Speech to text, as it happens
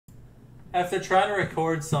After trying to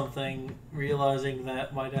record something, realizing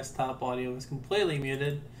that my desktop audio was completely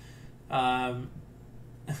muted.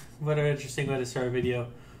 What an interesting way to start a video.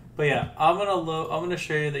 But yeah, I'm gonna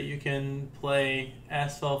show you that you can play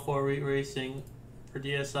Asphalt 4 Racing for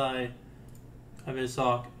DSi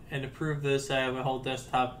Emulation. And to prove this, I have a whole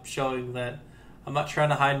desktop showing that I'm not trying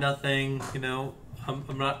to hide nothing. You know,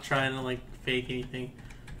 I'm not trying to like fake anything.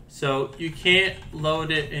 So you can't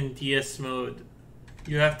load it in DS mode.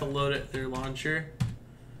 You have to load it through launcher.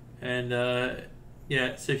 And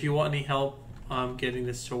yeah, so if you want any help getting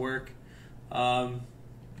this to work, there's a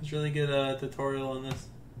really good tutorial on this.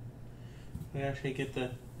 We actually get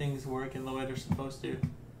the things working the way they're supposed to.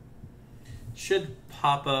 Should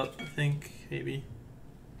pop up, I think, maybe.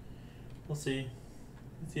 We'll see.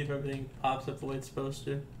 Let's see if everything pops up the way it's supposed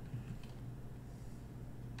to.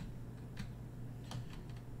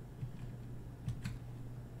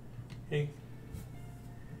 Okay.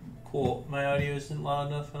 Cool. My audio isn't loud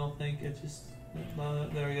enough, I don't think. It's just loud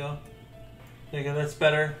enough. There we go. There you go, that's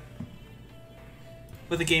better.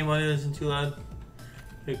 But the game audio isn't too loud.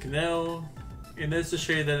 Okay, now, and this to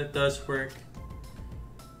show you that it does work.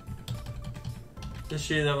 Just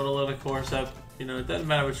show you that with a little course up. You know, it doesn't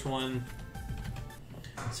matter which one.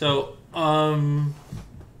 So,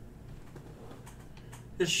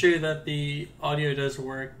 just show you that the audio does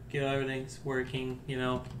work. You know, everything's working. You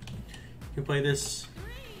know, you can play this.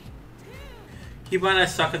 Keep in mind I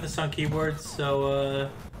suck at this on keyboard, so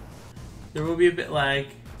there will be a bit lag.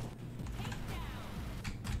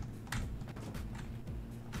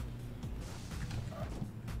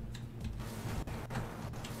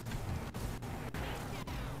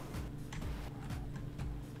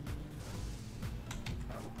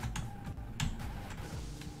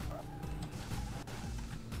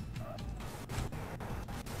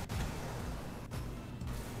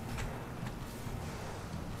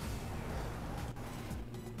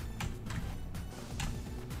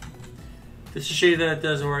 Just to show you that it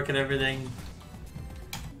does work and everything.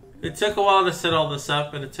 It took a while to set all this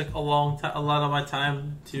up, and it took a lot of my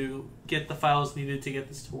time to get the files needed to get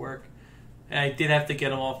this to work. And I did have to get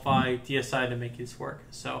them off by DSi to make this work.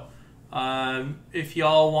 So, if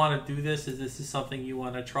y'all want to do this, if this is something you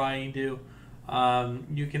want to try and do,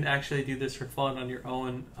 you can actually do this for fun on your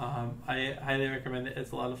own. I highly recommend it.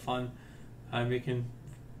 It's a lot of fun. You can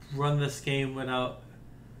run this game without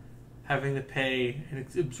having to pay an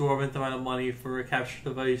exorbitant amount of money for a capture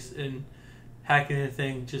device and hacking the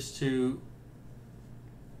thing just to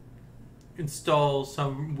install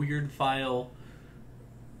some weird file,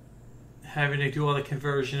 having to do all the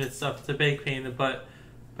conversion and stuff. It's a big pain in the butt,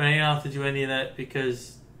 but I don't have to do any of that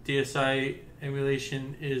because DSi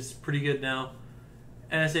Emulation is pretty good now.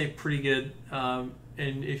 And I say pretty good, and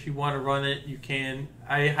if you want to run it, you can.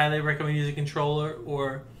 I highly recommend using a controller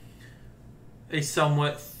or a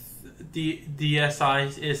somewhat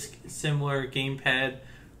DSi is similar gamepad,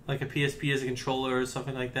 like a PSP as a controller or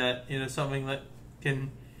something like that. You know, something that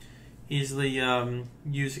can easily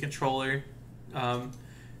use a controller,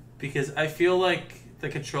 because I feel like the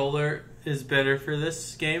controller is better for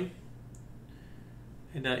this game.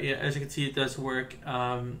 And yeah, as you can see, it does work.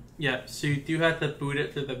 Yeah, so you do have to boot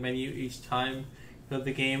it through the menu each time you load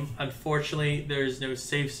the game. Unfortunately, there's no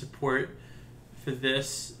save support for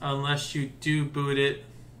this unless you do boot it.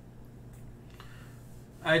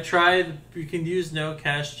 I tried. You can use no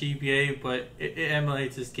cache GBA, but it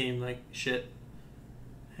emulates this game like shit.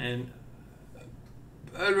 And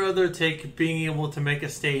I'd rather take being able to make a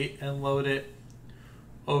state and load it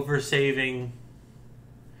over saving.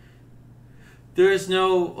 There is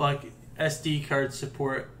no like SD card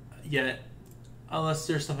support yet, unless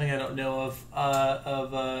there's something I don't know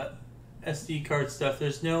of SD card stuff.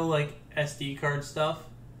 There's no like SD card stuff.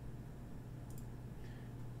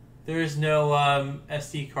 There is no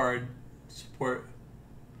SD card support.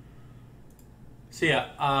 So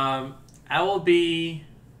yeah, I will be.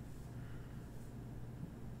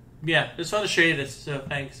 Yeah, just want to show you this. So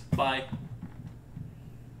thanks. Bye.